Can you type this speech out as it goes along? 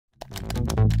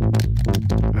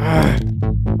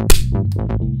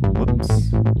Whoops.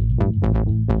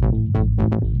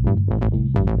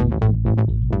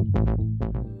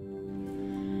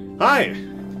 Hi.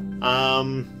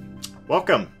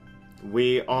 Welcome.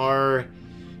 We are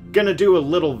gonna do a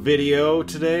little video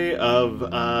today of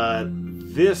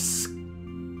this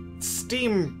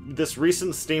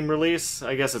recent Steam release.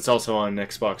 I guess it's also on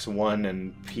Xbox One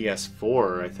and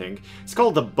PS4, I think. It's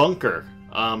called The Bunker.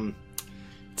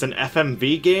 It's an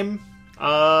FMV game.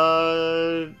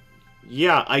 Yeah,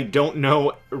 I don't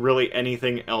know really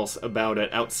anything else about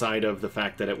it outside of the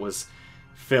fact that it was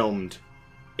filmed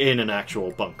in an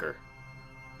actual bunker.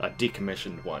 A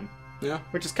decommissioned one. Yeah.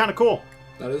 Which is kind of cool.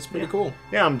 That is pretty cool.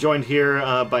 Yeah, I'm joined here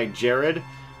by Jared.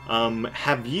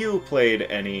 Have you played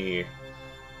any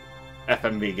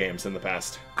FMV games in the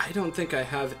past? I don't think I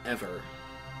have ever.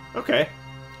 Okay.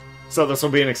 So this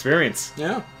will be an experience.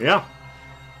 Yeah. Yeah.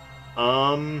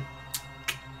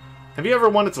 Have you ever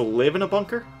wanted to live in a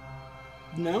bunker?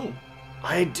 No.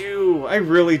 I do. I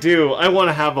really do. I want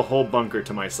to have a whole bunker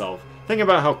to myself. Think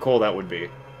about how cool that would be.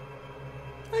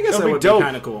 I guess that would be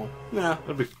kind of cool. Yeah.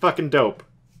 That'd be fucking dope.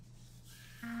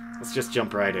 Let's just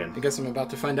jump right in. I guess I'm about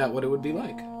to find out what it would be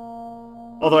like.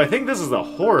 Although I think this is a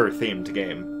horror-themed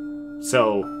game,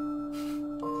 so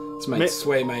this might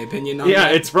sway my opinion on yeah,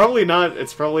 that. it's probably not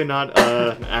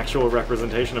an actual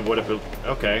representation of what it would...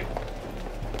 Okay.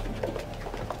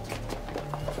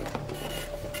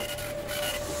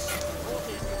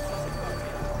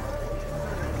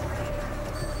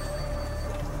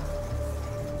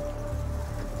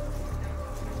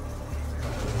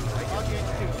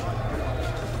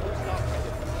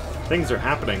 Things are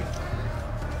happening.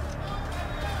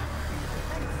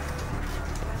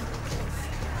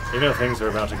 You know things are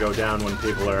about to go down when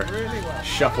people are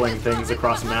shuffling things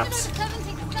across maps.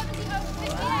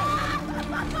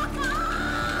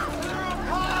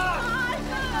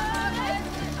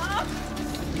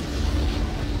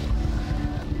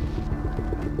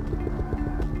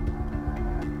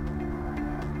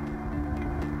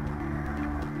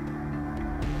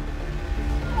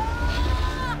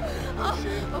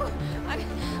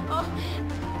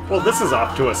 Well, this is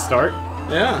off to a start.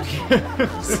 Yeah.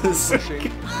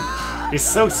 He's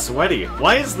so sweaty.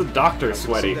 Why is the doctor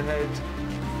sweaty?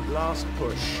 Last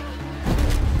push.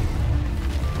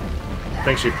 I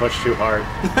think she pushed too hard.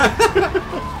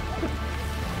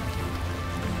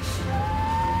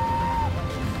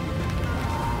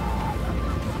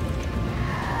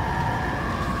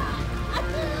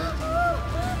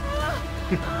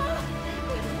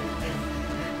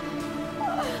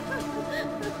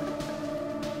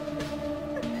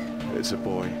 It's a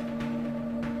boy.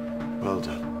 Well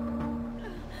done.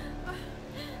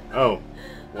 Oh.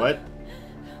 What?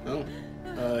 Oh.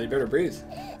 You better breathe.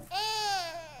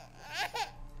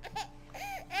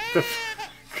 The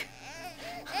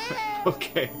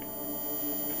okay.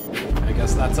 I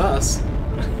guess that's us.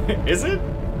 Is it?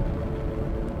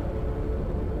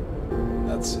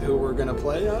 That's who we're gonna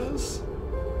play as?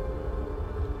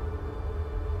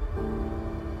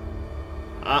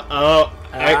 Oh.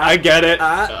 I get it.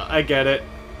 I get it.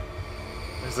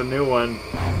 There's a new one.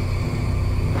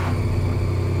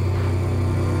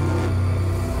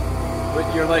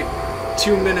 But you're like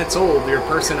 2 minutes old. Your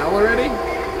personnel already?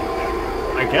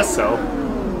 I guess so.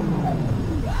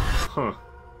 Huh.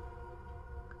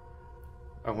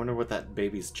 I wonder what that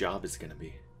baby's job is gonna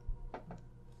be.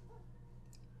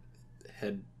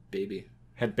 Head baby.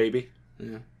 Head baby?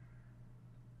 Yeah.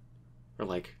 Or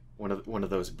like one of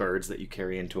those birds that you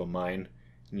carry into a mine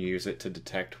and you use it to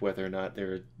detect whether or not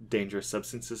there are dangerous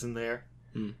substances in there.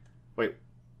 Hmm. Wait.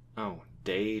 Oh,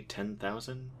 day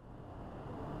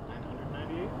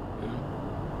 10,998? Yeah.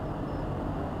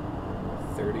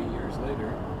 30 years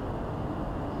later.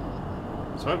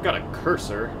 So I've got a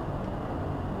cursor.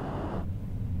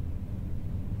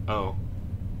 Oh.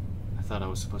 I thought I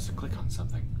was supposed to click on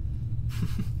something.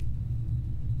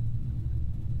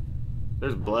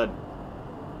 There's blood.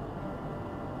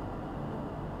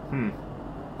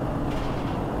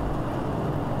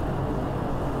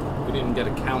 We didn't get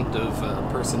a count of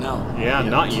personnel. Yeah,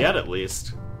 not yet at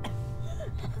least.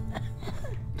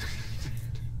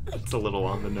 It's a little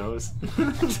on the nose.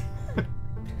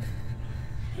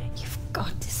 You've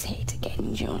got to say it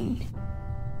again, John.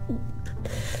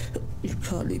 You'll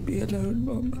probably be alone,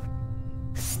 Mom.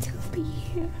 Still be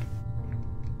here.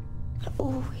 I'll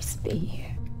always be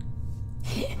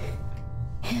here.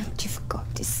 And you've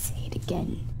got to say it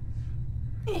again.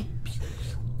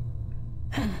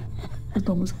 As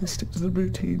long as I stick to the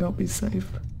routine, I'll be safe.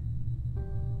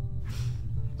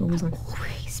 As long as I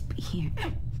Always be here.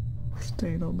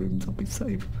 stay in our rooms, I'll be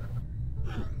safe.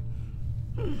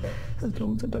 As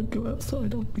long as I don't go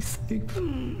outside, I'll be safe.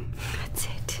 That's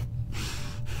it.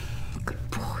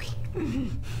 Good boy.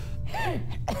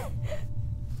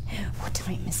 What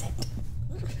time is it?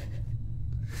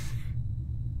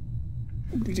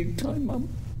 Reading time, Mum.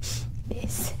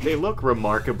 Yes. They look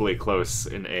remarkably close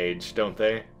in age, don't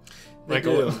they? They Like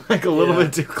do. a little Yeah.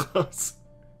 bit too close.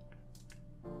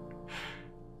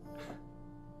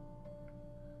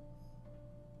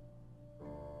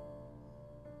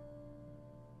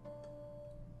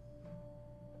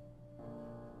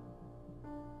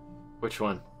 Which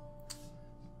one?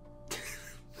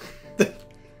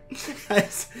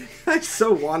 I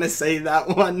so want to say that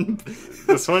one.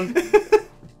 This one?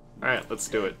 Alright, let's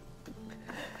do it.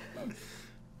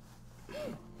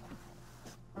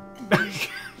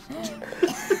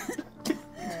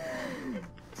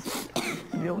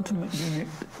 The ultimate unit.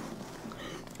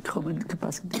 Common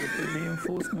capacity of the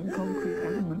reinforcement concrete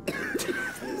element.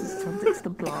 Subject to the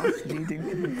blast leading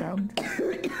to the found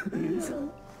user.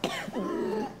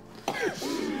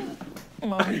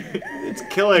 Mum, It's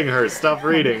killing her. Stop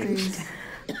reading. please.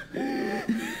 I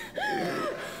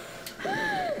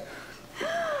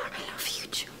love you,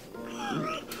 Joe.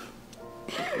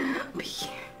 I'll be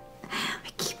here. I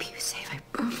keep you safe, I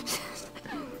promise.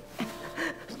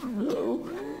 No.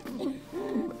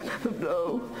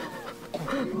 No.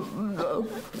 No.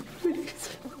 Please.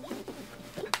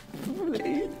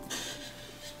 Please.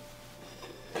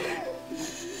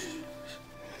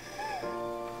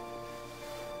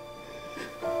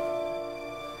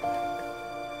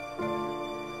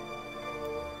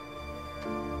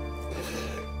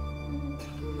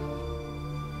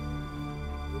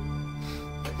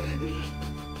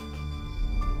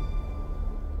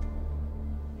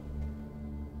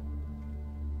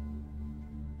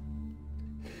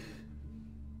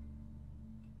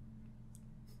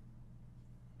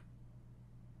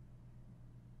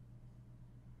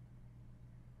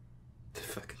 The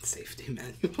fucking safety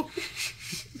manual.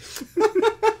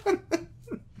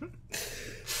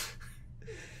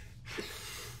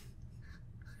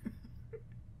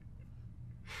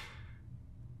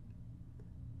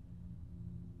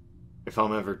 If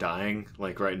I'm ever dying,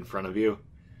 like right in front of you,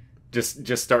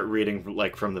 just start reading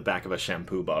like from the back of a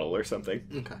shampoo bottle or something.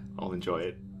 Okay. I'll enjoy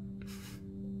it.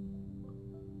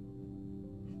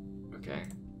 Okay.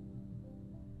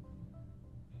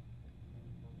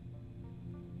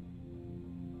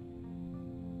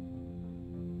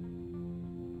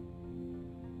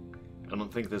 I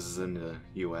don't think this is in the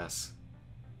US.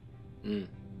 Mm.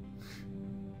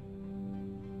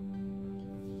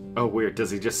 Oh, weird.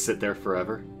 Does he just sit there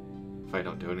forever? If I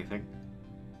don't do anything?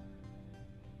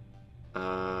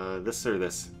 This or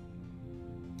this?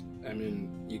 I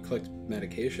mean, you clicked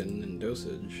medication and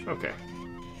dosage. Okay.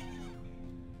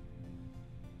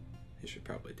 He should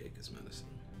probably take his medicine.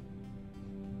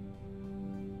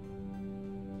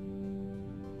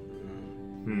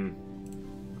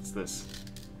 What's this?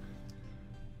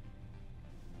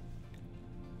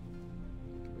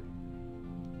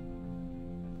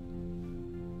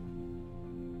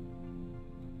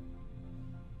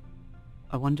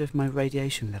 I wonder if my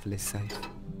radiation level is safe.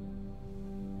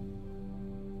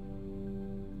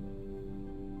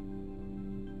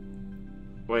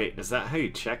 Wait, is that how you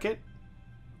check it?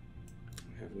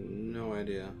 I have no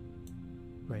idea.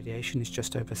 Radiation is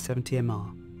just over 70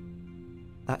 MR.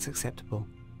 That's acceptable.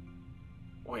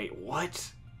 Wait,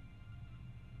 what?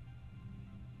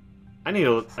 I need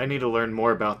to learn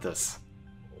more about this.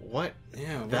 What?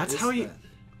 Yeah, what That's is how you- that?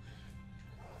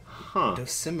 Huh.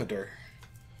 Dosimeter.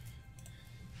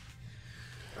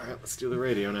 Alright, let's do the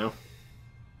radio now.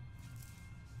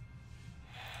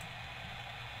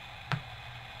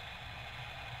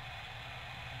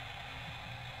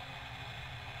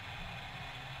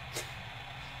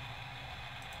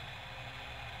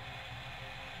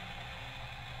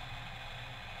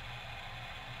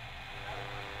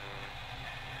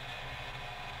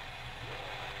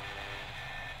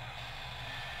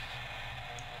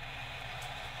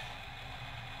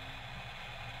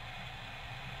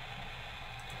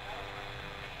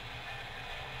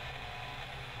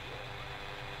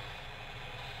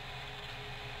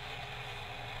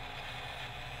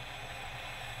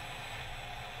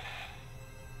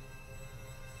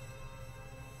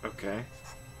 Okay,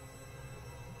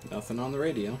 Nothing on the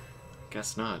radio.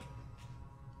 guess not.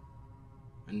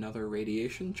 Another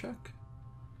radiation check?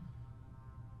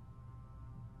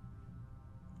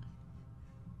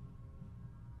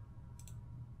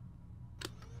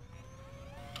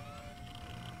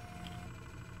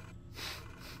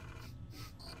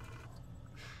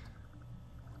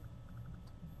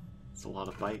 It's a lot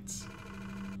of bytes.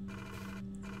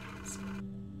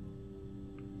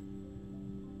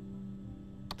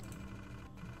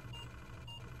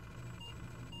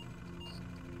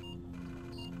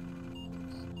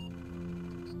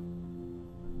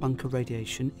 Bunker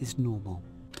radiation is normal.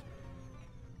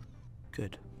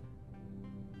 Good.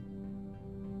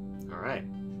 Alright.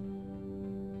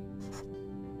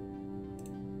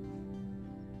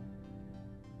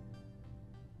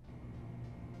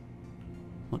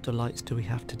 What delights do we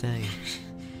have today?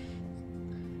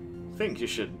 I think you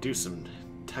should do some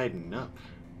tidying up.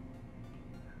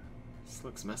 This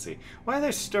looks messy. Why are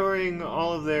they storing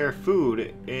all of their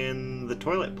food in the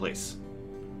toilet place?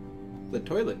 The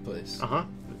toilet place. Uh-huh.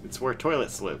 It's where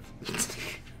toilets live.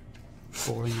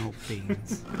 Boring old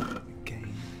beans.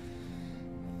 Again.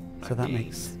 So that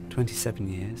makes 27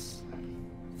 years,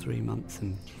 3 months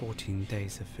and 14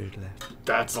 days of food left.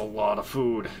 That's a lot of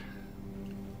food.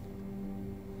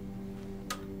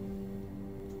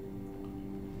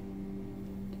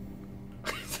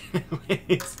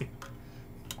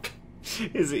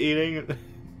 Is he eating?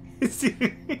 Is he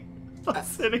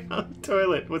sitting on the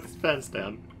toilet with his pants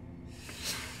down?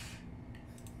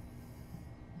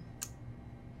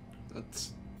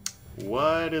 That's...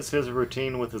 What is his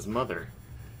routine with his mother?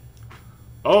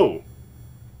 Oh!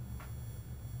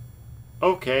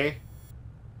 Okay.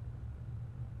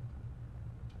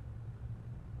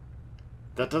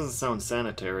 That doesn't sound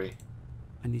sanitary.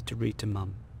 I need to read to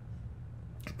Mum.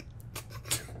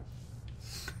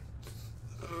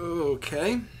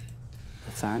 Okay.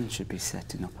 The fan should be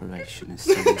set in operation as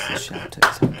soon as the shelter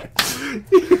is occupied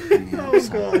and the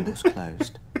outside door is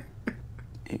closed.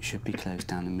 It should be closed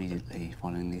down immediately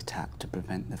following the attack to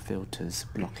prevent the filters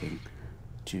blocking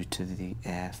due to the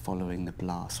air following the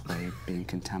blast wave being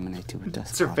contaminated with dust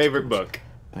It's her favorite particles, book.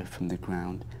 both from the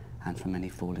ground and from any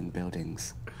falling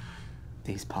buildings.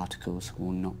 These particles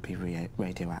will not be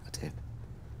radioactive.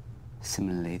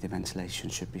 Similarly, the ventilation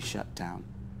should be shut down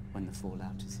when the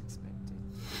fallout is expected.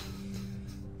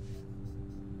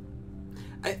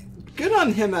 Good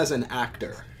on him as an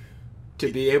actor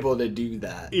to be able to do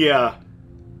that. Yeah.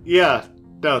 Yeah.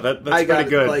 No, that's pretty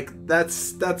good. Like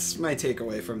that's my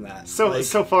takeaway from that.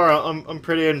 So far, I'm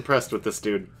pretty impressed with this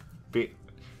dude.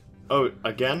 Oh,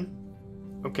 again?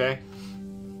 Okay.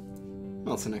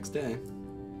 Well, it's the next day.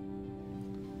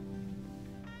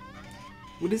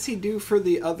 What does he do for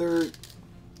the other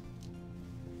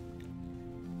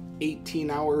 18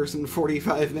 hours and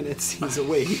 45 minutes he's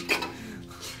awake?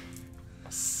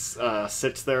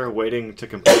 Sits there waiting to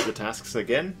complete the tasks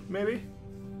again, maybe?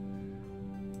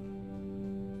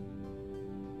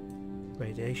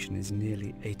 Radiation is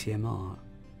nearly 80 MR.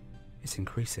 It's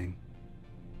increasing.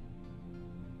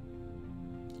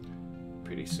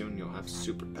 Pretty soon you'll have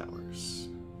superpowers.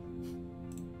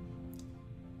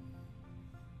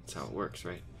 That's how it works,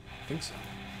 right? I think so.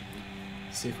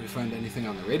 See if we find anything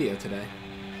on the radio today.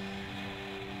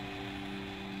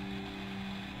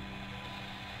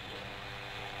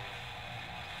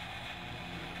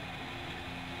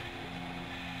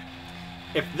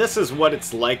 If this is what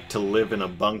it's like to live in a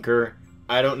bunker,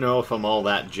 I don't know if I'm all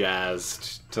that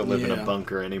jazzed to live in a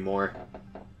bunker anymore.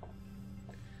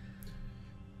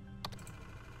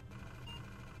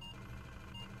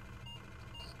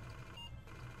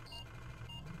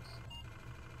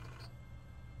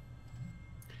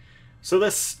 So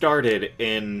this started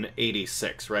in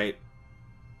 '86, right?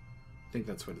 I think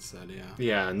that's what it said, yeah.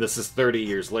 Yeah, and this is 30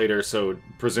 years later, so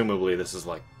presumably this is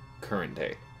like current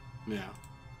day. Yeah.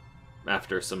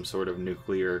 After some sort of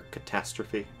nuclear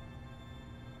catastrophe.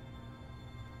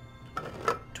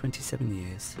 27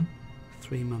 years,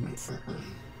 3 months,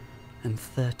 and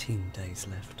 13 days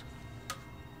left.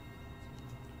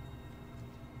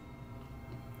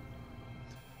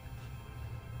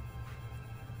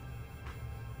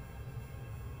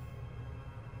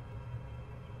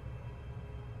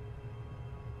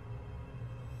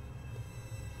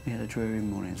 We had a dreary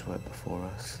morning's work before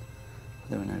us.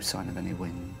 There were no sign of any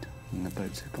wind, and the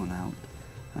boats had gone out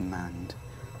and manned,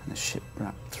 and the ship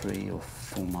wrapped 3 or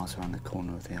 4 miles around the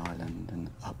corner of the island and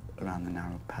up around the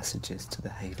narrow passages to the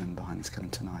haven behind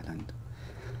Skeleton Island.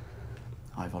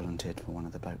 I volunteered for one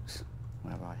of the boats,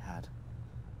 where I had.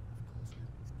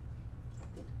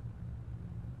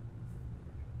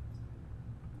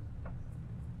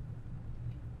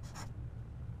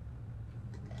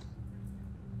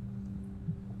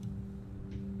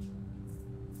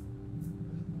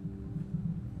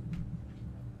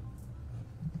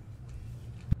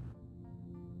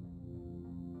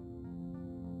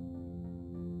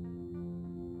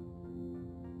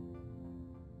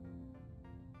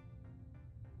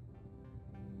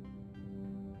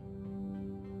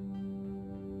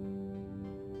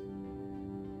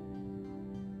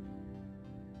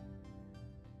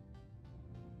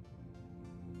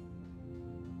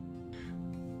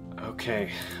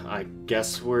 Okay, I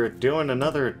guess we're doing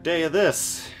another day of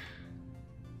this.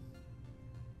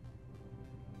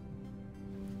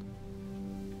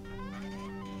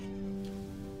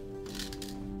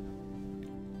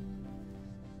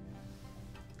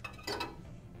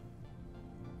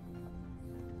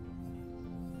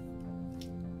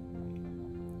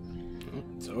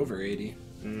 over 80.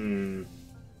 Hmm.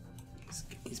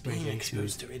 He's being Radiation.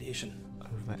 exposed to radiation.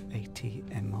 Over 80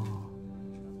 MR.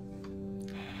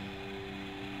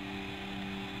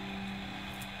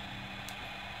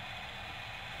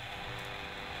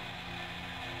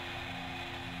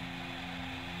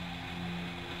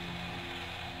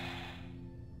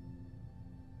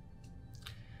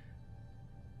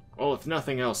 Well, if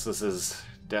nothing else, this is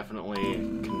definitely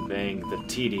conveying the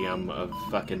tedium of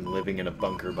fucking living in a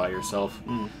bunker by yourself.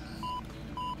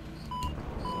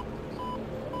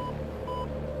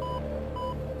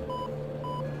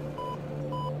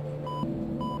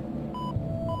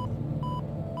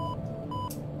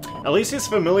 At least he's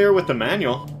familiar with the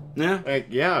manual. Yeah. Like,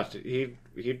 yeah,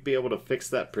 he'd be able to fix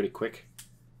that pretty quick.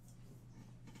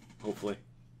 Hopefully.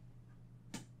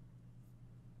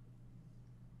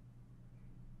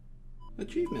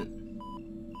 Achievement.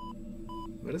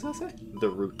 What does that say? The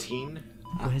routine?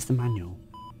 Where's the manual?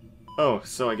 Oh,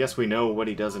 so I guess we know what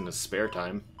he does in his spare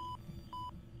time.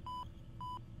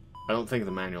 I don't think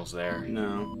the manual's there.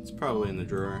 No, it's probably in the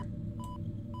drawer.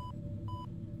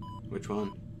 Which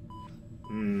one?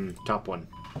 Top one.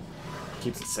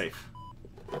 Keeps it safe.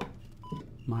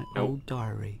 My Nope. old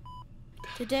diary.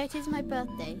 Today it is my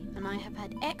birthday, and I have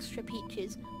had extra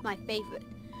peaches, my favourite,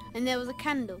 and there was a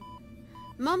candle.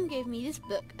 Mum gave me this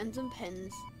book and some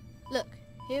pens. Look,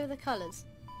 here are the colours.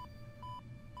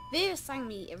 Vera sang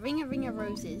me a ring of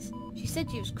roses. She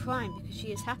said she was crying because she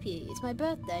is happy it's my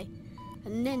birthday.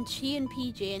 And then she and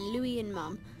PJ and Louie and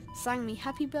Mum sang me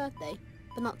happy birthday,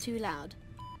 but not too loud.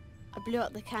 I blew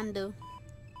out the candle.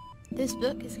 This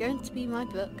book is going to be my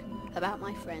book about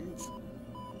my friends.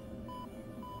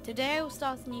 Today I will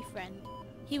start a new friend.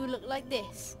 He will look like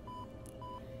this.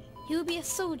 He will be a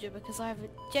soldier because I have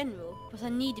a general, but I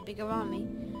need a bigger army.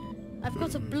 I've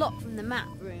got a block from the map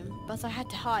room, but I had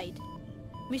to hide.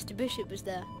 Mr. Bishop was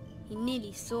there. He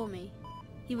nearly saw me.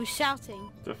 He was shouting.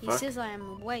 The He fuck? says I am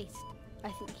a waste. I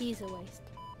think he's a waste.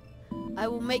 I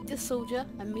will make the soldier,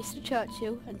 and Mr.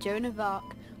 Churchill and Joan of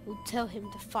Arc will tell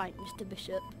him to fight Mr.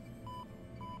 Bishop.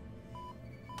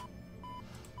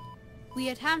 We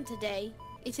had ham today.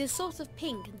 It is sort of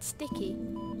pink and sticky.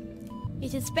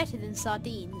 It is better than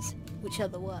sardines, which are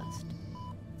the worst.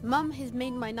 Mum has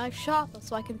made my knife sharper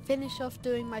so I can finish off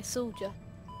doing my soldier.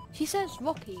 She says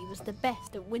Rocky was the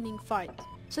best at winning fights,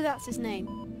 so that's his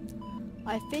name.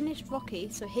 I finished Rocky,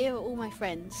 so here are all my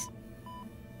friends.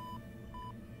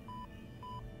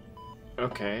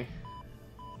 Okay.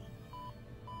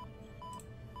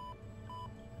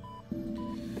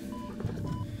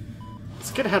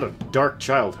 This kid had a dark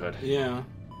childhood. Yeah.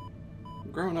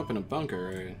 Growing up in a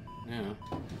bunker, yeah.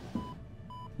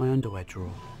 My underwear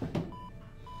drawer.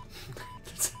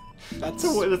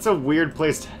 That's a weird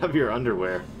place to have your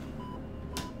underwear.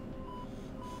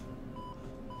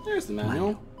 There's the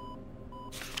manual.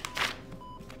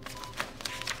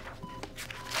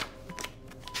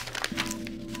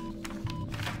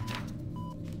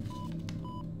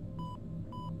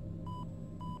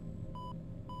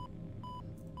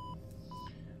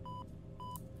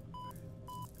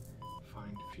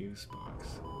 Find fuse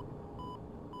box.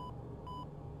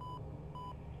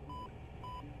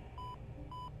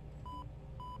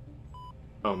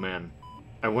 Oh man.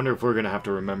 I wonder if we're gonna have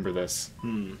to remember this.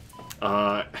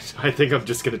 I think I'm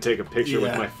just gonna take a picture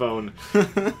with Yeah. my phone.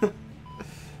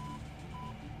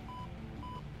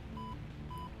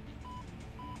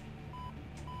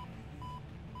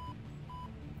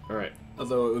 Alright.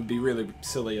 Although it would be really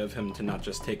silly of him to not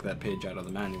just take that page out of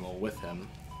the manual with him.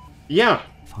 Yeah!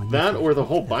 Find That fuse or the box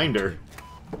whole level binder.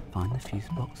 2. Find the fuse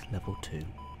box level 2.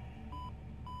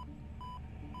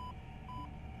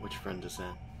 Which friend is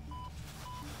that?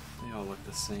 They all look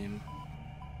the same.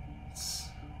 It's...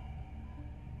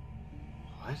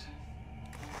 What?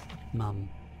 Mum.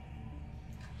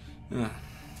 Ugh.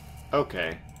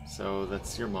 Okay, so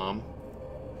that's your mom.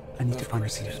 I need Of to find the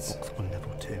course it fuse is. box on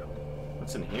level 2.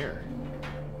 What's in here?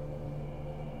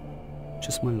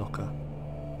 Just my locker.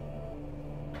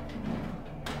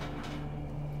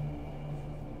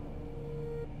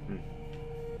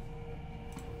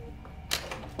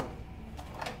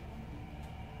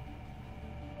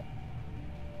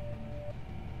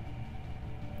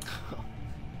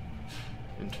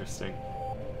 Interesting.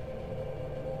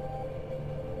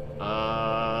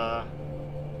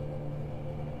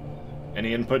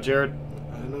 Any input, Jared?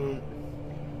 I don't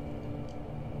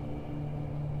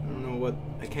know what...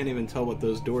 I can't even tell what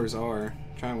those doors are.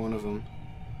 Try one of them.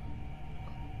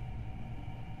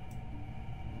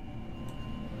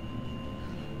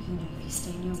 You know, if you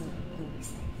stay in your room, you'll be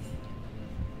safe.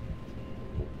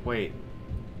 Wait.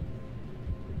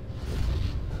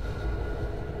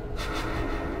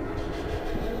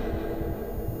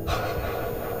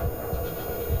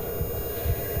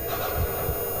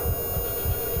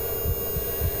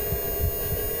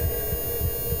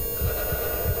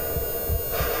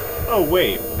 Oh,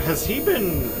 wait. Has he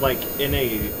been, like, in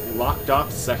a locked-off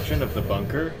section of the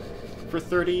bunker for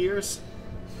 30 years?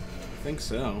 I think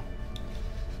so.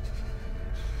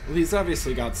 Well, he's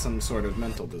obviously got some sort of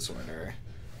mental disorder.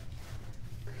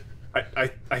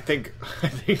 I think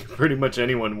pretty much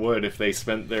anyone would if they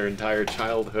spent their entire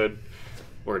childhood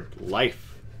or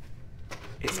life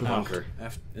It's in a locked. bunker.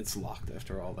 It's locked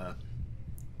after all that.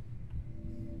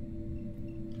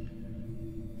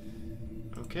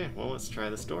 Okay, well, let's try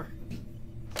this door.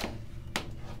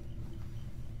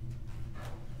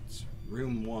 It's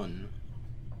room 1.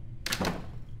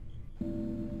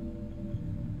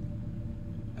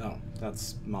 Oh,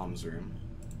 that's Mom's room.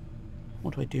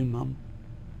 What do I do, Mum?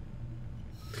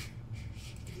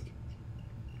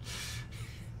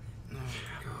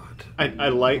 I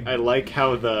like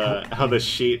how the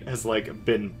sheet has like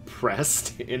been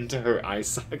pressed into her eye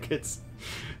sockets,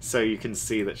 so you can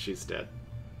see that she's dead.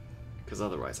 Because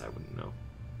otherwise, I wouldn't know.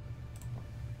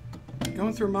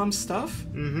 Going through Mom's stuff?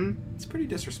 Mm-hmm. It's pretty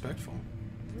disrespectful.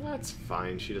 That's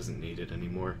fine. She doesn't need it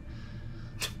anymore.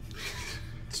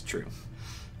 It's true.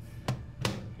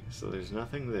 So there's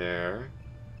nothing there.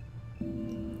 You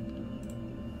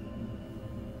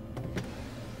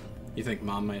think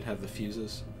Mom might have the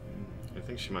fuses? I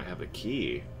think she might have a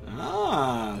key.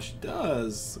 Ah, she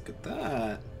does. Look at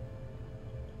that.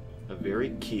 A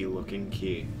very key-looking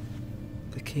key.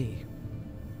 The key.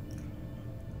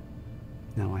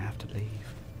 Now I have to leave.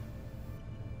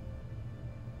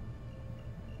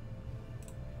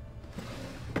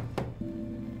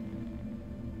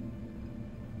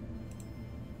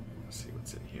 Let's see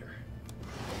what's in here.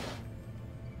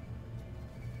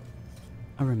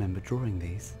 I remember drawing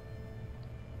these.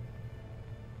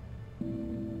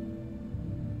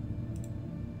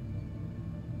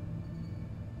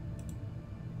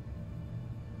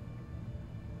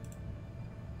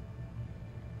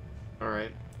 All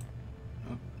right.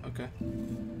 Oh, okay.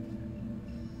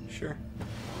 Sure.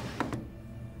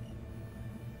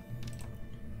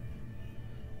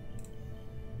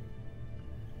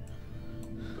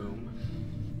 Boom.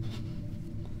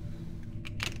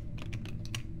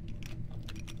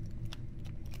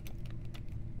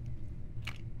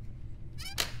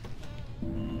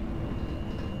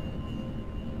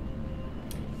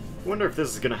 I wonder if this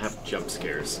is gonna have jump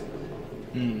scares.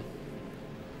 Hmm.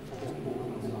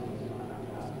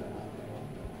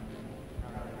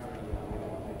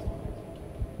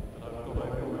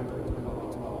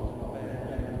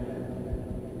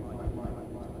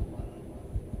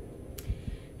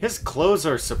 His clothes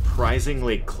are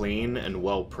surprisingly clean and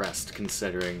well pressed,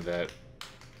 considering that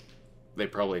they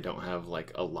probably don't have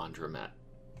like a laundromat.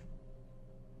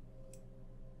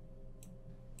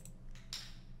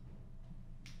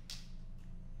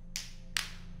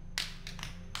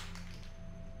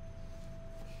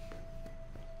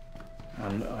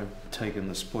 And I've taken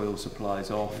the spoil supplies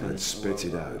off And spit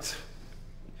it out.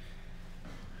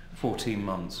 14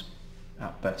 months,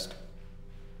 at best.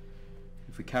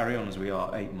 If we carry on as we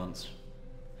are, 8 months.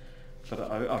 But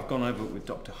I've gone over it with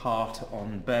Dr. Hart.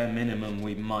 On bare minimum,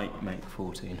 we might make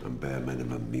 14. And bare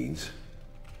minimum means?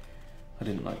 I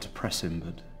didn't like to press him,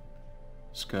 but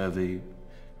scurvy,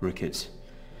 rickets.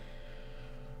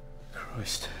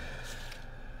 Christ.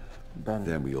 Ben.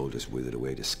 Then we all just withered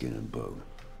away to skin and bone.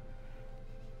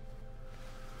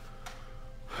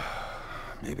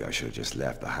 Maybe I should have just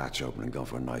left the hatch open and gone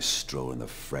for a nice stroll in the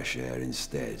fresh air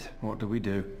instead. What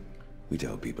do? We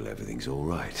tell people everything's all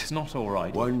right. It's not all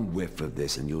right. One whiff of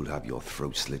this and you'll have your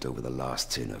throat slit over the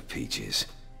last tin of peaches.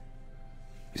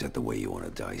 Is that the way you want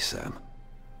to die, Sam?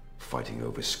 Fighting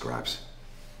over scraps?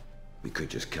 We could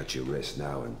just cut your wrist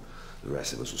now and the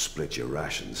rest of us will split your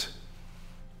rations.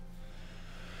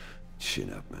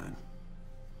 Chin up, man.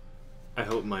 I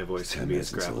hope my voice can be as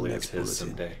 10 minutes until gravelly as next his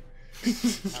bulletin. someday.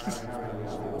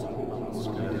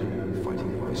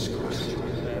 Fighting over scraps.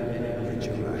 Split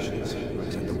your rations.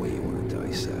 Is that the way you want to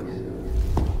die, Sam?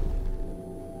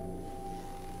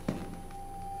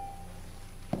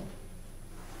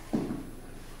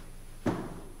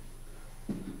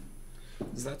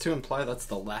 Is that to imply that's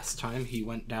the last time he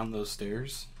went down those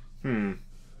stairs?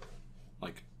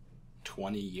 Like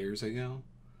 20 years ago?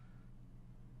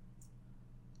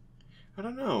 I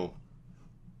don't know.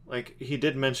 Like, he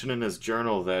did mention in his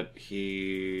journal that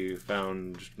he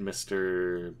found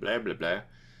Mr. blah blah blah.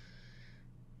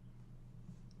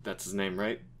 That's his name,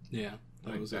 right? Yeah.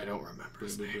 That was I it. don't remember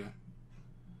his Blah, blah, name.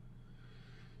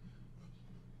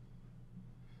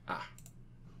 Ah.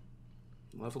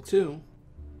 blah. Level 2.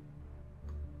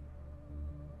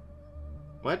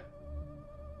 What?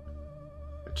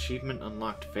 Achievement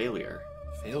unlocked failure.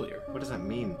 Failure. What does that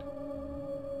mean?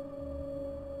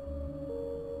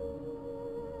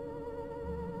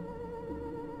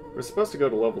 We're supposed to go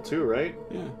to level 2, right?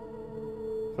 Yeah.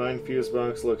 Find fuse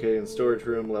box located in storage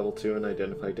room, level 2, and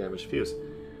identify damaged fuse.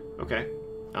 Okay.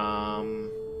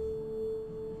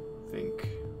 Think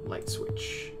light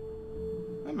switch.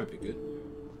 That might be good.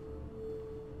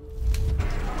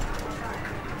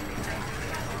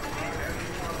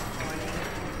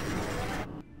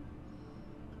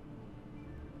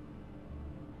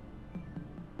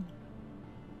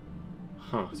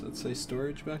 Huh. Does that say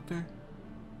storage back there?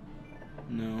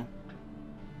 No.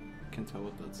 Can't tell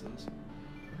what that says.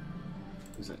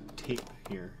 There's a tape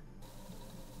here.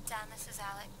 Dan, this is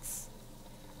Alex.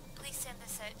 Please send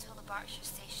this out to all the Berkshire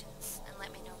stations and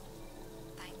let me know.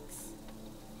 Thanks.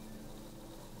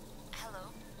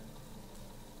 Hello.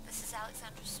 This is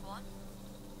Alexandra Swan.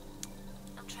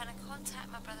 I'm trying to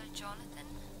contact my brother Jonathan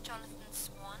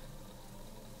Swan.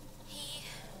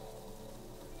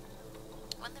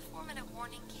 When the 4-minute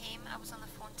warning came, I was on the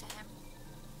phone to him.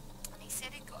 And he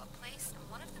said he'd got a place in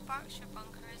one of the Berkshire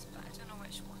bunkers, but I don't know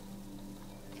which one.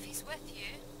 If he's with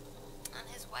you, and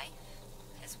his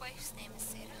wife's name is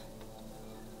Sarah.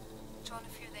 John,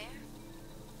 if you're there,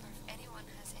 or if anyone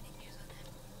has any news on him,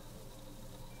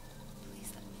 please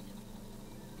let me know.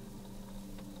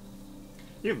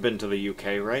 You've been to the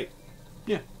UK, right?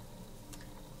 Yeah.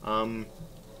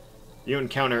 You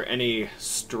encounter any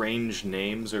strange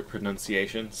names or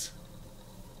pronunciations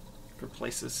for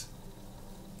places?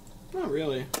 Not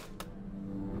really.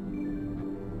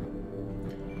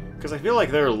 Because I feel like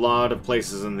there are a lot of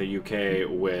places in the UK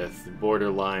with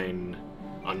borderline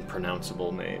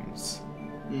unpronounceable names.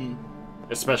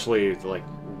 Especially, like,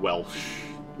 Welsh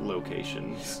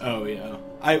locations. Oh, yeah.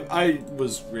 I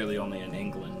was really only in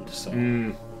England, so...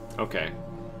 Okay.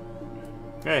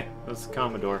 Hey, that's a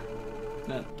Commodore.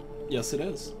 Yes, it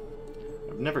is.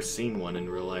 I've never seen one in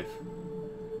real life.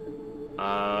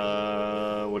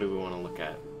 What do we want to look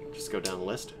at? Just go down the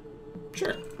list?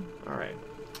 Sure. Alright.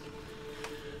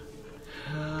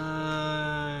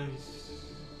 I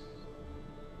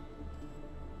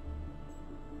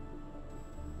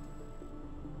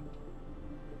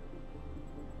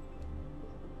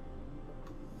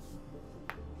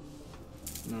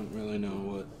don't really know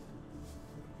what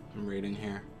I'm reading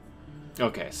here.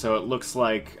 Okay, so it looks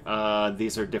like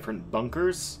these are different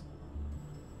bunkers.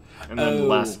 And then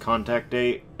last contact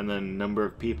date, and then number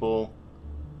of people.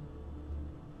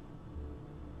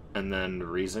 And then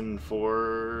reason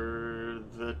for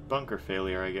the bunker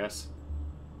failure, I guess.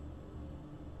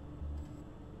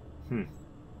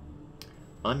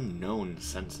 Unknown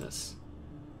census.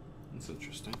 That's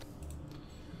interesting.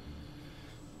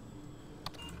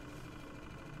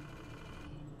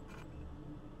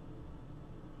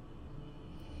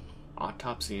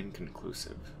 Autopsy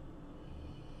inconclusive.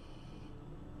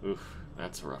 Oof,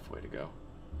 that's a rough way to go.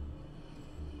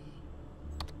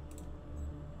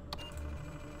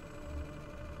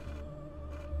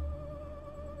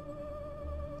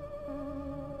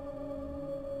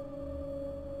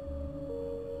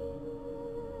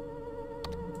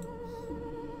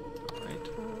 Right.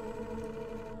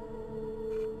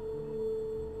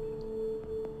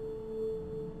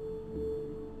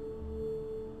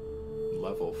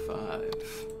 Level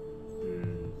 5.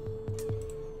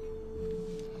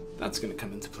 That's going to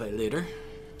come into play later.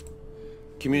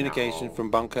 Communication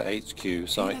from Bunker HQ,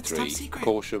 Site 3,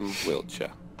 Corsham,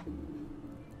 Wiltshire.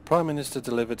 Prime Minister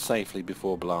delivered safely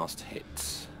before blast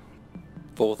hits.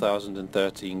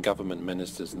 4,013 government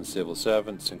ministers and civil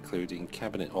servants, including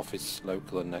Cabinet Office,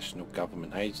 local and national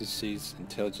government agencies,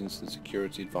 intelligence and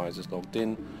security advisors logged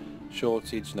in.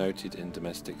 Shortage noted in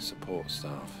domestic support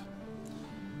staff.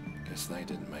 Guess they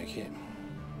didn't make it.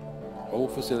 All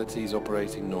facilities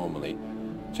operating normally.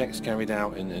 Checks carried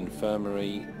out in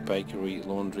infirmary, bakery,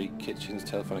 laundry, kitchens,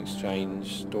 telephone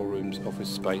exchange, storerooms, office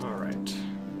space. Alright.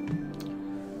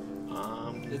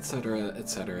 Etc.,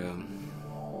 etc.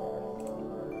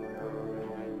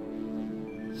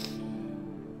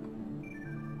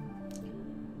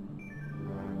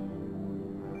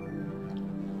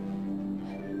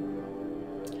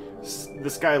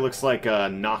 This guy looks like a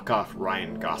knockoff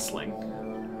Ryan Gosling.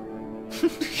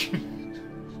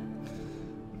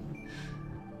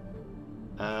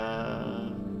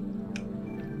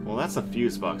 Well, that's a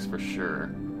fuse box for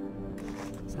sure.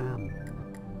 Sam.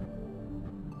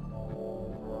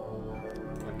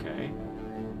 Okay.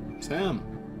 Sam.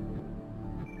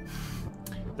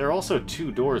 There are also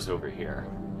 2 doors over here.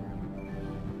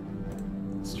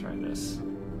 Let's try this.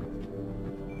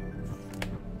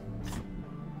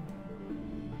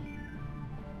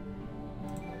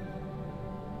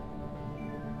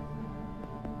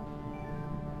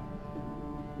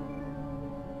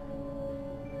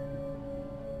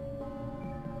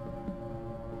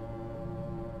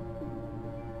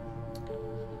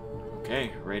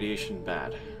 Okay, radiation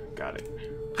bad. Got it.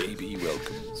 AB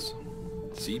welcomes.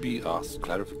 CB asks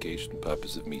clarification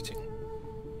purpose of meeting.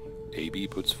 AB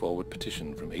puts forward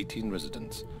petition from 18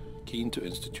 residents keen to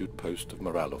institute post of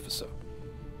morale officer.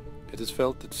 It is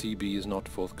felt that CB is not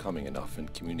forthcoming enough in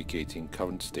communicating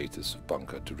current status of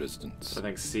bunker to residents. I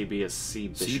think CB is C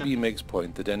Bishop. CB makes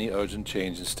point that any urgent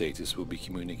change in status will be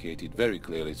communicated very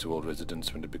clearly to all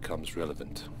residents when it becomes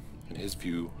relevant. In his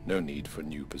view, no need for a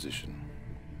new position.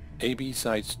 AB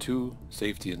cites 2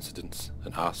 safety incidents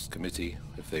and asks committee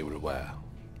if they were aware.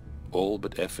 All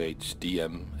but FH,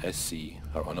 DM, SC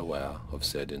are unaware of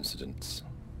said incidents.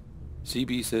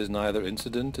 CB says neither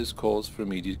incident is cause for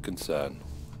immediate concern.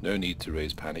 No need to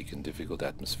raise panic in difficult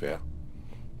atmosphere.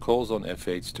 Calls on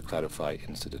FH to clarify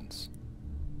incidents.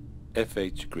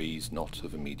 FH agrees not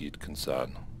of immediate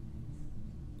concern.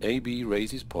 AB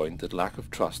raises point that lack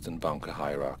of trust in bunker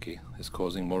hierarchy is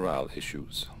causing morale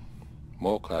issues.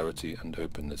 More clarity and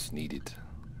openness needed.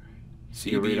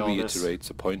 CB reiterates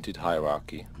appointed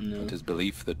hierarchy and his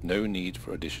belief that no need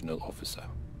for additional officer.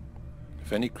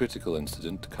 If any critical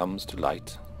incident comes to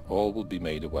light, all will be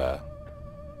made aware.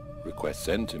 Requests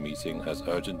sent to meeting as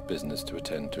urgent business to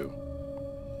attend to.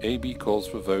 AB calls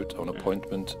for vote on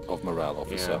appointment of morale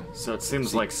officer. Yeah, so it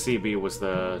seems like CB was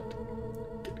the...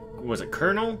 Was it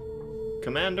Colonel?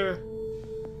 Commander?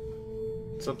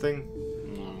 Something?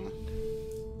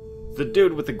 The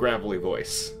dude with the gravelly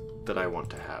voice that I want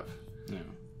to have. Yeah.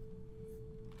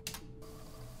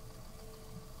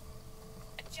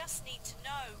 I just need to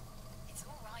know. It's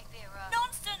all right, Vera.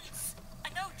 Nonsense! I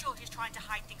know George is trying to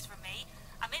hide things from me.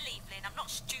 I'm ill, Evelyn. I'm not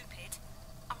stupid.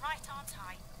 I'm right, aren't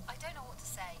I? I don't know what to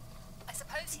say. I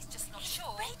suppose he's just not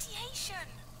sure. Radiation!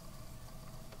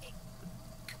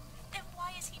 Then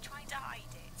why is he trying to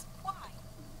hide it? Why?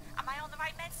 Am I on the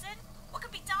right medicine? What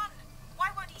can be done? Why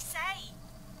won't he say?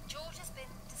 George has been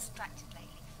distracted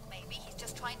lately. Maybe he's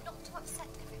just trying not to upset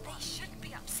everyone. They should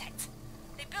be upset.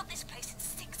 They built this place in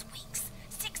 6 weeks.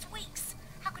 6 weeks!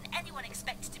 How can anyone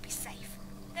expect it to be safe?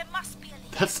 There must be a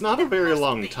leak. That's not a very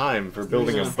long time for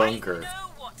building a bunker. I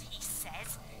know what he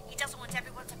says. He doesn't want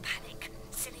everyone to panic.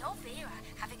 Silly old Vera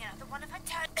having another one of her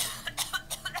turns.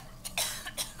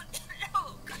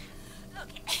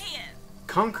 Look here.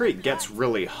 Concrete gets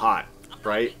really hot,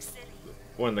 right?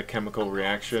 When the chemical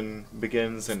reaction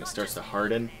begins and it starts to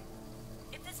harden.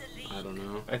 I don't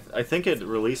know. I think it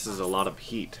releases a lot of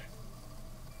heat.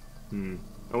 I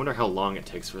wonder how long it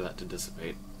takes for that to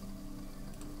dissipate.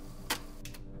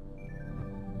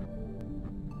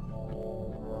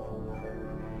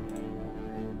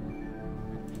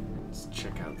 Let's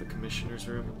check out the commissioner's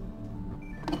room.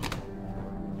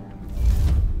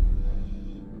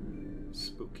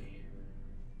 Spooky.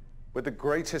 With the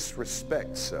greatest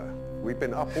respect, sir, we've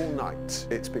been up all night.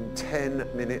 It's been 10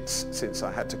 minutes since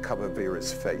I had to cover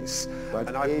Vera's face.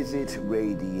 But is it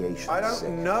radiation? I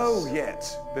don't know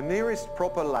yet. The nearest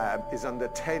proper lab is under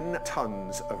 10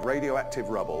 tons of radioactive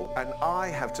rubble, and I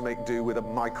have to make do with a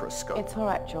microscope. It's all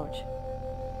right, George.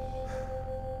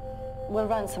 We'll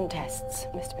run some tests,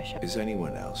 Mr. Bishop. Is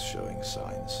anyone else showing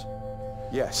signs?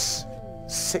 Yes,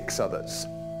 6 others.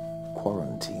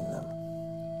 Quarantine them.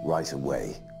 Right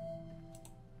away.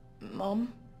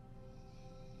 Mom?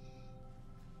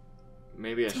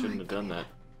 Maybe I shouldn't have done that.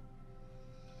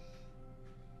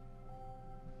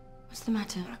 What's the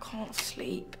matter? I can't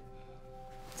sleep.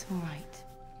 It's all right.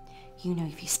 You know,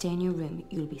 if you stay in your room,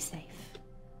 you'll be safe.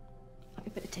 I'll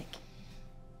be a bit of tick.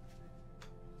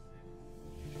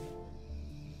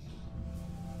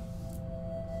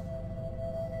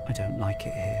 I don't like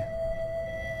it here.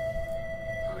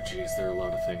 Oh geez, there are a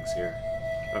lot of things here.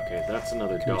 Okay, that's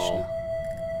another doll.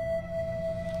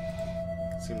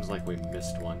 Seems like we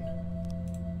missed one.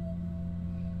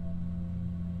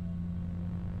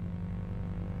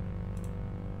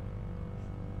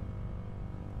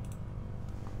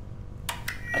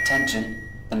 Attention,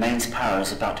 the mains power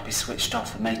is about to be switched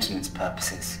off for maintenance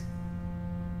purposes.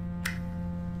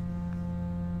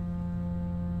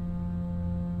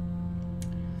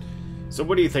 So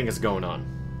what do you think is going on?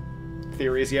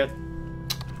 Theories yet?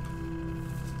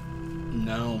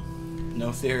 No.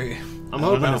 No theory. I'm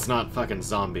hoping it's not fucking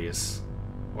zombies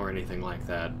or anything like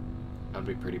that. I'd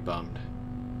be pretty bummed.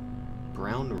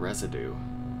 Brown residue.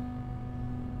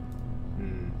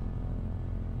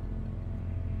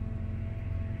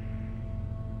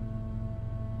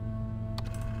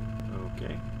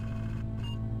 Okay.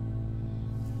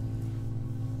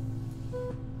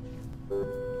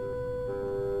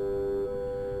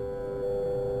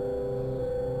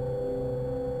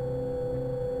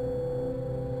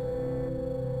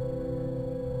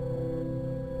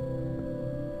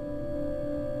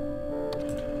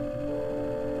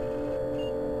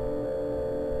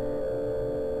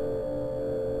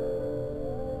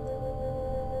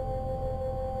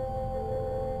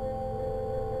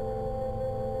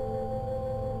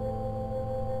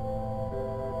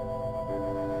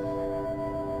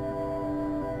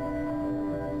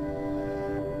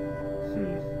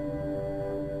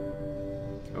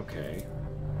 Okay.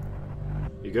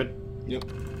 You good? Yep.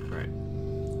 Right.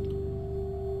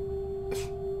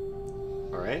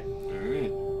 Alright.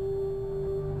 Alright.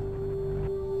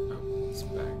 Oh, let's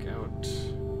back out.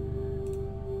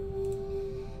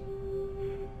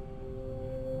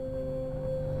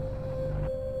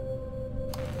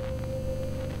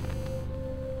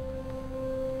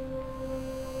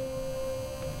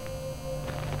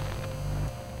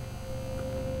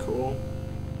 Cool.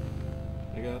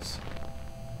 I guess.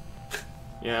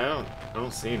 Yeah, I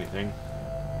don't see anything.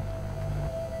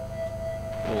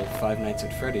 Well, Five Nights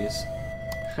at Freddy's.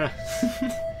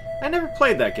 I never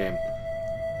played that game.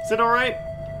 Is it alright?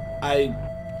 I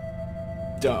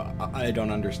don't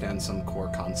understand some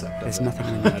core concept of There's it. nothing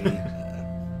in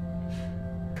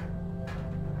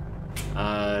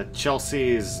that.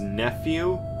 Chelsea's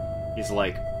nephew, he's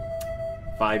like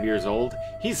 5 years old.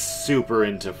 He's super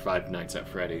into Five Nights at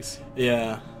Freddy's.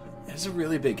 Yeah. It's a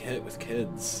really big hit with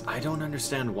kids. I don't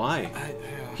understand why.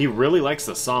 He really likes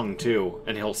the song too,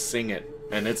 and he'll sing it,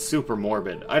 and it's super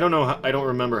morbid. I don't know. I don't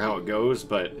remember how it goes,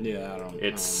 but yeah,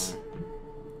 it's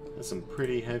has some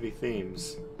pretty heavy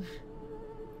themes.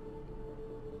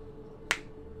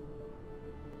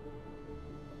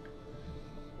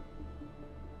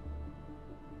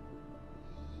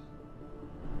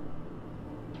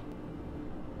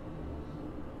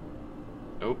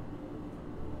 Oh.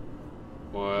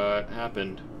 What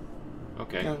happened?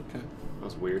 Okay. Okay. That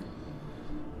was weird.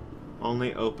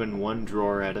 Only open one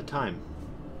drawer at a time.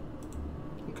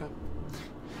 Okay.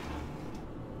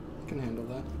 Can handle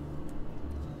that.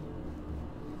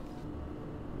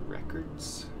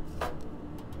 Records.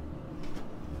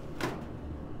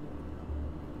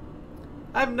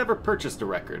 I've never purchased a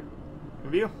record.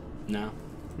 Have you? No.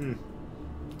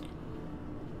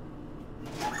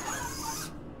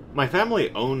 My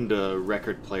family owned a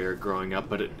record player growing up,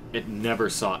 but it never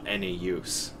saw any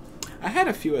use. I had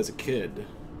a few as a kid.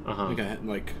 Uh-huh. Like I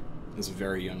had, as a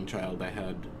very young child, I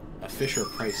had a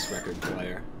Fisher-Price record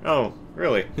player. Oh,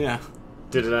 really? Yeah.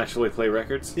 Did it actually play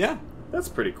records? Yeah. That's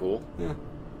pretty cool. Yeah.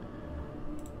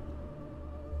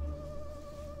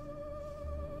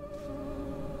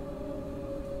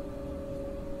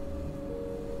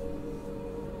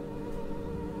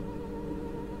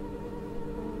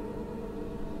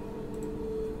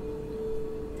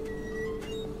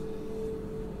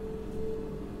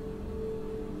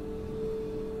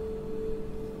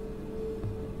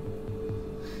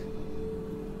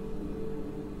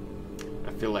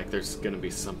 I feel like there's gonna be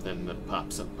something that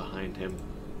pops up behind him.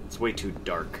 It's way too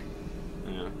dark.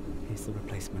 Yeah. Here's the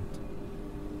replacement.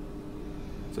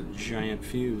 It's a giant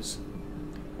fuse.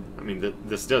 I mean,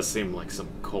 this does seem like some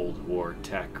Cold War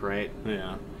tech, right?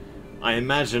 Yeah. I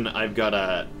imagine I've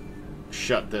gotta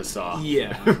shut this off.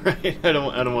 Yeah. Right? I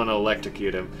don't want to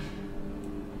electrocute him.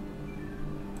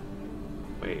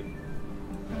 Wait.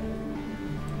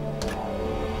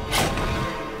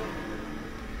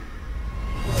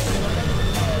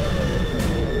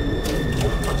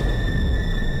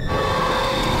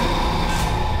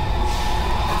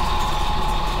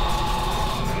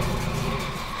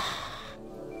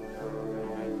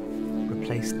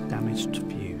 Replace damaged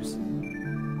fuse.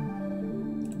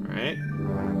 Alright.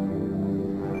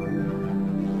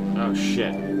 Oh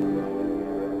shit.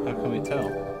 How can we tell?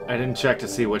 I didn't check to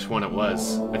see which one it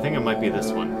was. I think it might be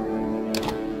this one.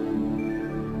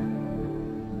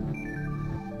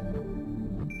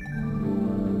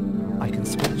 I can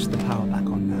switch the power back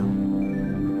on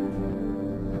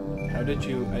now. How did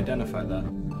you identify that?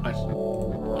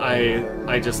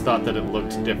 I just thought that it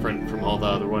looked different from all the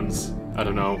other ones. I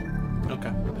don't know.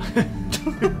 Okay.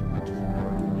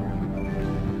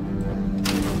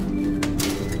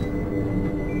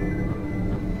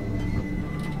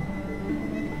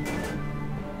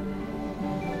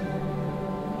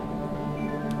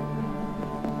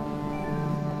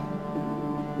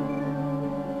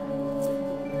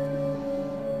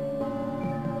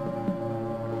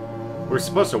 We're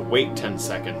supposed to wait 10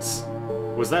 seconds.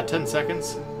 Was that 10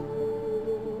 seconds? I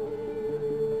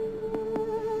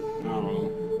don't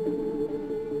know.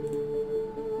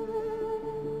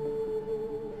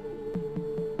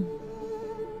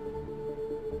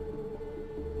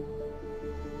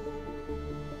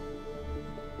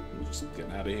 Just get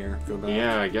out of here. Go back.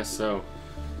 Yeah, I guess so.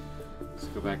 Let's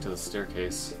go back to the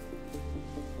staircase.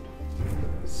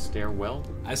 Stairwell?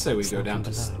 I say we It's go down to...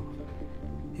 nothing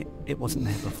below. It wasn't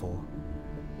there before.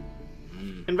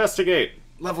 Investigate!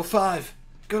 Level 5!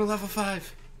 Go to level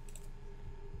 5!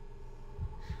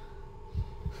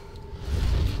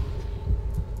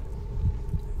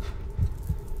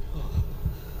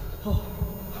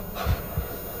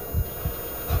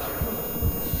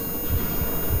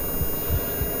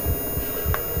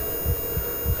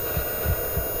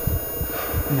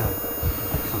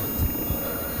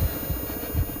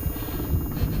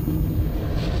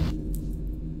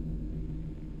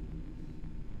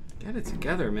 Get it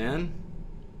together, man.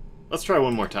 Let's try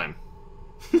one more time.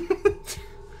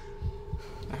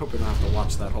 I hope we don't have to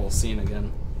watch that whole scene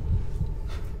again.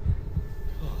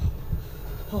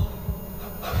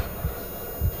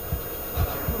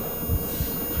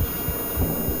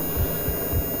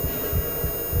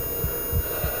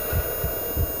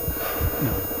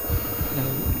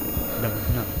 No.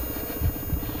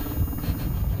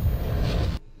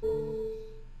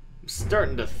 I'm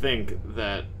starting to think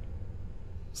that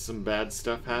some bad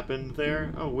stuff happened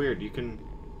there. Oh, weird. You can...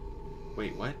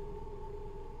 Wait, what?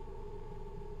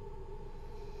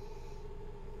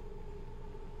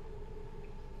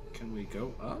 Can we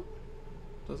go up?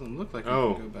 Doesn't look like we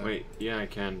Oh, can go back. wait. Yeah, I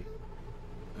can.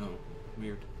 Oh,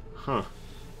 weird. Huh.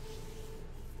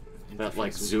 That,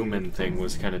 like, zoom-in thing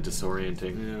was kind of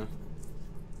disorienting. Yeah.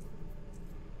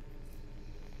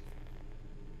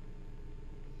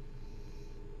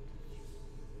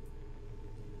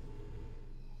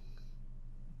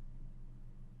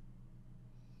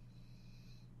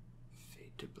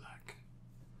 Fade to black.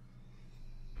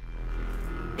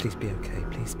 Please be okay,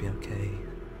 please be okay.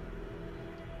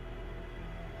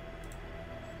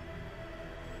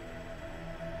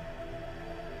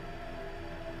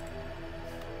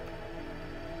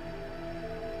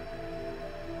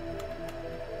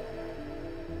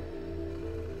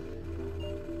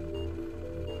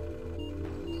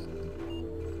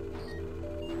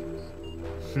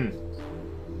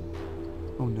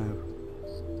 Oh no.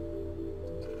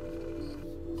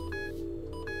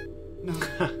 No.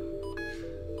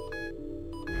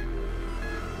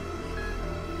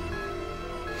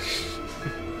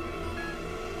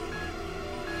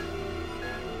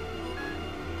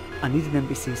 I need an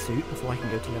NBC suit before I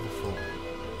can go to level 4.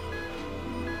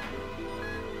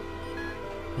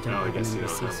 I don't have I guess an you don't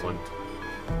NBC have suit. one.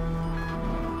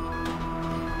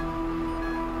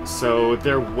 So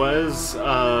there was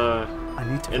I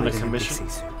need to in the find an commission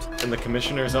NBC suit. in the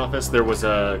commissioner's office there was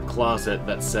a closet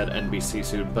that said NBC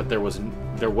suit, but there wasn't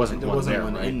one there,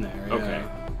 one right? in there. Yeah. Okay.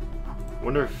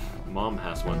 Wonder if Mom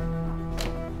has one.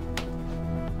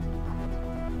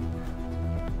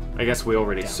 I guess we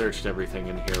already searched everything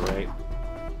in here, right?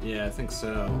 Yeah, I think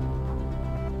so.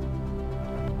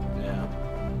 Yeah.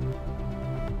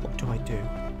 What do I do?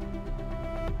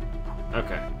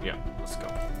 Okay, yeah, let's go.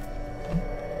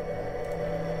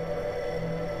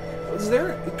 Was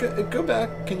there... Go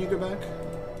back. Can you go back?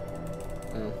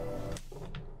 Oh.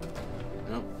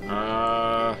 Nope.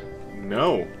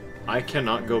 No. I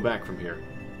cannot go back from here.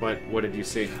 What did you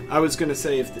see? I was gonna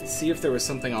say, see if there was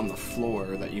something on the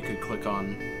floor that you could click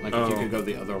on. Like, if you could go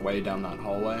the other way down that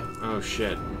hallway. Oh,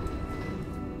 shit.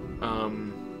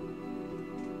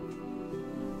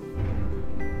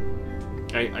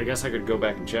 I guess I could go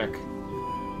back and check.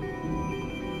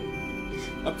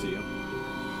 Up to you.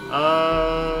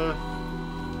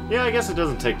 Yeah, I guess it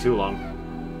doesn't take too long.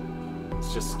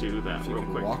 Let's just do that If you real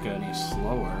could quick. walk any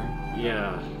slower.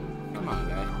 Yeah. Come on,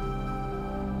 guy.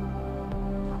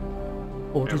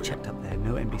 Order checked up there,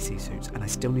 no NBC suits, and I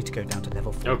still need to go down to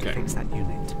level 4 Okay. to fix that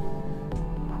unit.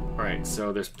 Alright,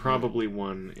 so there's probably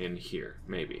one in here.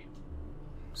 Maybe.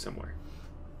 Somewhere.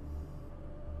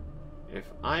 If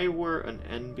I were an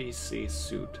NBC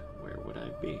suit, where would I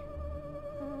be?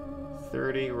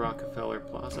 30 Rockefeller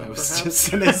Plaza, I was perhaps?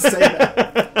 just gonna say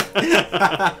that.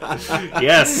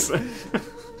 Yes! I'm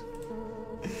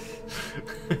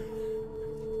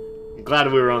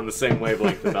glad we were on the same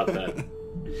wavelength about that.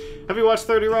 Have you watched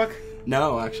 30 Rock?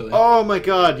 No, actually. Oh my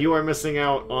god, you are missing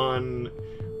out on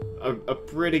a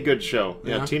pretty good show.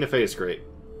 Yeah, Tina Fey is great.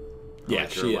 Yeah,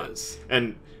 like her she a lot. is.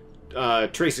 And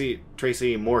Tracy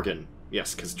Morgan.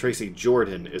 Yes, because Tracy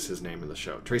Jordan is his name in the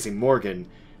show. Tracy Morgan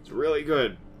is really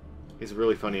good. He's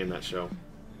really funny in that show.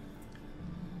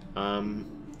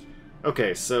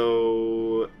 Okay,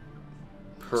 so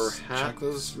perhaps Check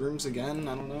those rooms again.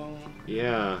 I don't know.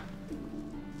 Yeah.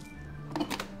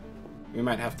 We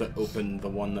might have to open the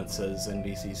one that says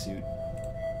NBC suit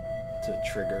to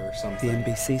trigger something. The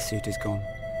NBC suit is gone.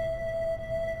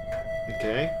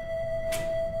 Okay.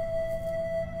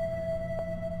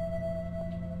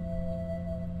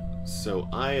 So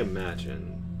I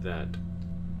imagine that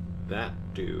that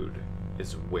dude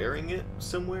is wearing it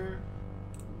somewhere?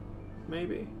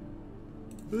 Maybe?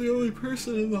 The only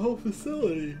person in the whole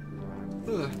facility.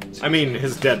 I mean,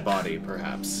 his dead body,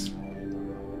 perhaps.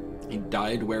 He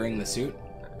died wearing the suit?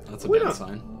 That's a We bad don't-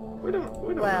 sign. We don't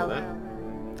Well, know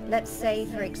that. let's say,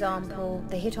 for example,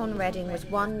 the hit on Reading was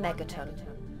 1 megaton.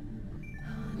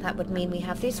 That would mean we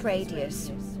have this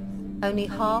radius, only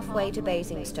halfway to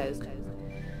Basingstoke.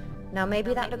 Now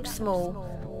maybe that looks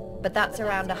small, but that's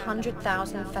around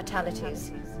 100,000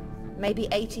 fatalities. Maybe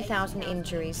 80,000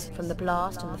 injuries from the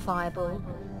blast and the fireball.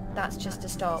 That's just to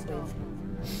start with.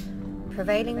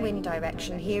 Prevailing wind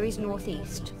direction here is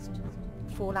northeast.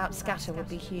 Fallout scatter would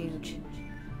be huge.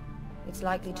 It's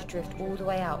likely to drift all the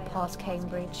way out past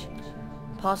Cambridge,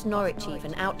 past Norwich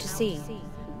even, out to sea.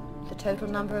 The total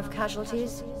number of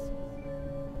casualties?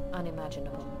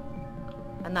 Unimaginable.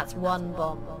 And that's one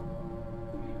bomb.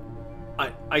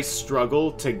 I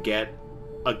struggle to get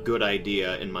a good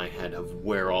idea in my head of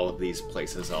where all of these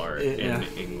places are in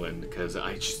England, because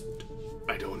I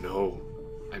don't know.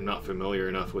 I'm not familiar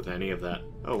enough with any of that.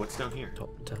 Oh, what's down here?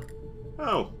 Doctor.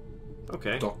 Oh,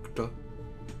 okay. Doctor.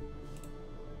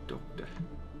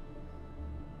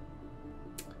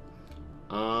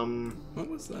 What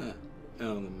was that?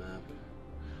 Oh, the map.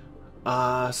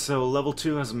 So level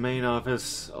 2 has main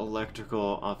office,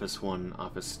 electrical, office 1,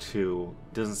 office 2.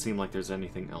 Doesn't seem like there's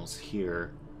anything else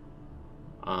here.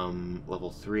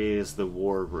 Level 3 is the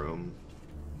war room.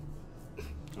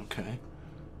 Okay.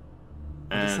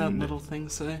 What does that little thing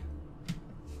say?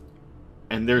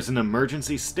 And there's an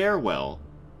emergency stairwell.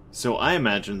 So I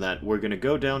imagine that we're gonna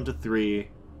go down to 3.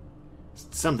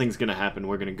 Something's gonna happen.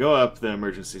 We're gonna go up the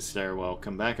emergency stairwell,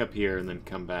 come back up here, and then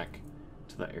come back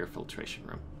to the air filtration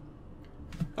room.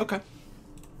 Okay.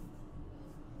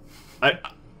 I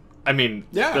mean,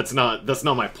 yeah. That's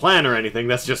not my plan or anything.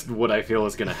 That's just what I feel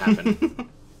is gonna happen.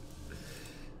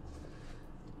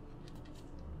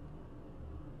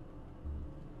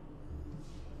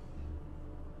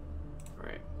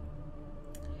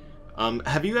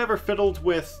 Have you ever fiddled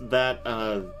with that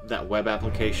that web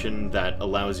application that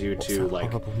allows you to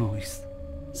like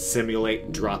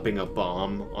simulate dropping a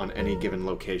bomb on any given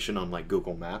location on like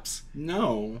Google Maps?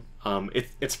 No.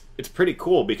 It's pretty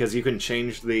cool because you can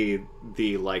change the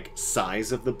like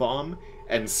size of the bomb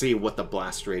and see what the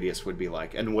blast radius would be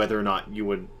like and whether or not you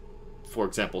would, for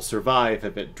example, survive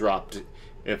if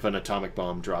an atomic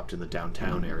bomb dropped in the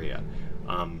downtown area.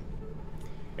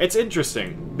 It's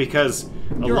interesting because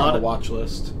You're on a watch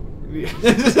list. it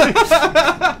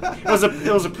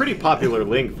was a pretty popular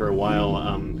link for a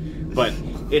while, but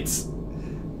it's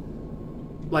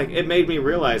like it made me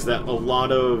realize that a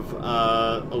lot of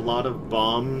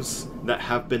bombs that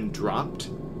have been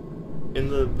dropped in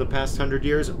the past 100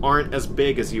 years aren't as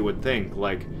big as you would think.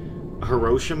 Like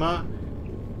Hiroshima,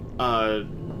 the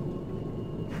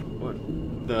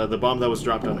bomb that was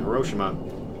dropped on Hiroshima,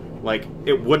 like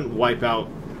it wouldn't wipe out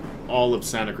all of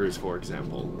Santa Cruz, for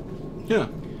example. Yeah.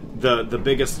 The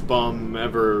biggest bomb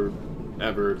ever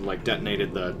like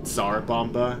detonated, the Tsar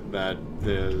Bomba that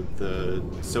the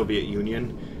Soviet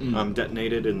Union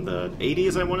detonated in the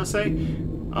 80s, I want to say.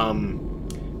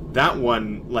 That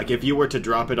one, like if you were to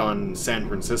drop it on San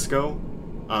Francisco,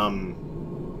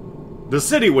 the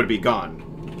city would be gone.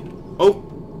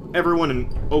 Everyone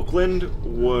in Oakland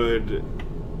would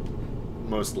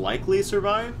most likely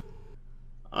survive.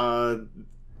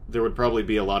 There would probably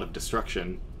be a lot of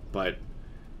destruction, but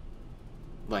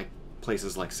like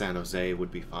places like San Jose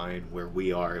would be fine. Where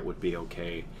we are, it would be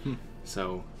okay.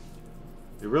 So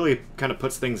it really kind of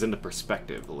puts things into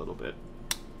perspective a little bit.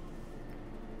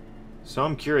 So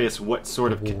I'm curious what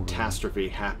sort of catastrophe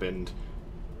happened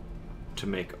to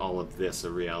make all of this a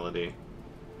reality.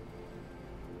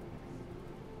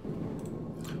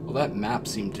 Well, that map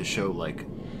seemed to show like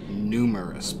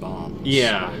numerous bombs.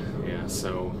 Yeah,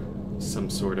 so some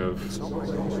sort of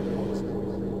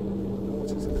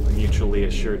mutually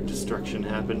assured destruction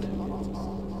happened.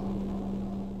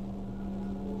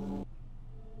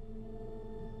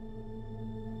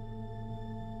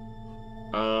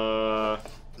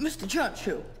 Mr.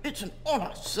 Churchill, it's an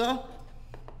honor, sir.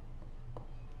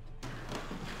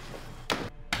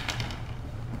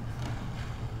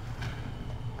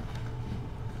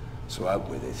 So out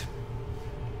with it.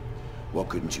 What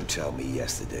couldn't you tell me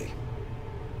yesterday?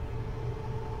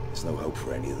 There's no hope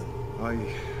for any of them.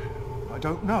 I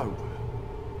don't know.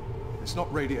 It's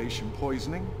not radiation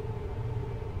poisoning.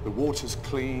 The water's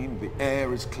clean, the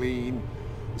air is clean.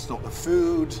 It's not the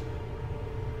food.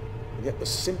 And yet the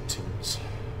symptoms.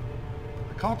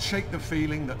 I can't shake the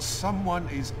feeling that someone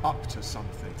is up to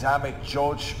something. Damn it,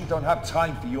 George. We don't have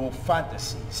time for your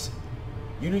fantasies.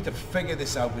 You need to figure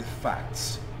this out with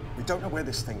facts. We don't know where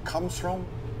this thing comes from,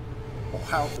 or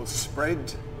how it will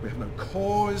spread. We have no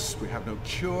cause, we have no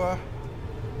cure.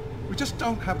 We just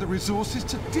don't have the resources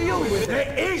to deal with it.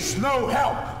 There is no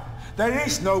help. There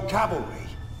is no cavalry.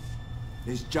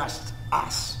 There's just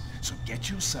us. So get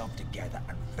yourself together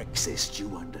and fix this. Do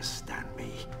you understand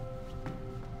me?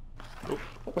 Oh,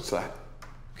 what's that?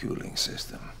 Cooling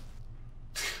system.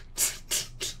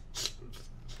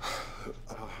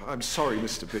 I'm sorry,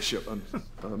 Mr. Bishop.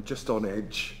 I'm just on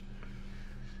edge.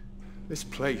 This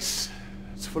place,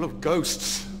 it's full of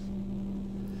ghosts.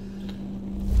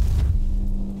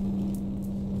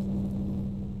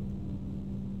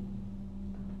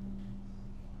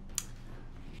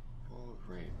 All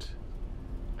right.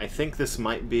 I think this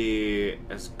might be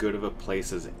as good of a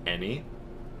place as any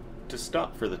to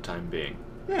stop for the time being.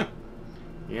 Yeah.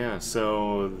 Yeah,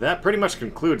 so that pretty much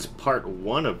concludes part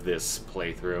 1 of this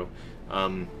playthrough.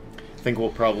 I think we'll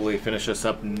probably finish this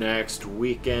up next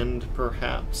weekend,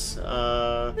 perhaps.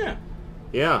 Yeah.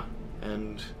 Yeah,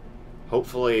 and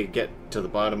hopefully get to the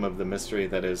bottom of the mystery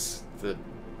that is the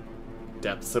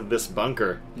depths of this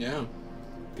bunker. Yeah.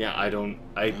 Yeah,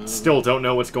 I still don't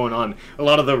know what's going on. A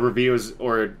lot of the reviews,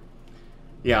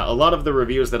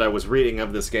 that I was reading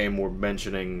of this game were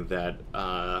mentioning that,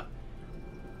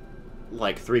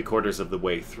 like 3/4 of the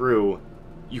way through,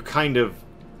 you kind of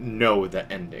know the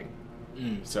ending.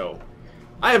 So,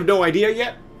 I have no idea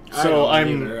yet. So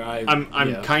I'm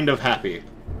kind of happy.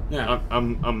 Yeah.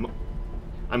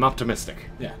 I'm optimistic.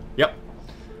 Yeah. Yep.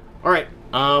 All right.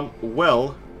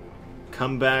 Well,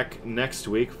 come back next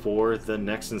week for the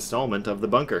next installment of The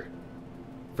Bunker.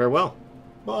 Farewell.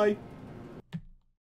 Bye.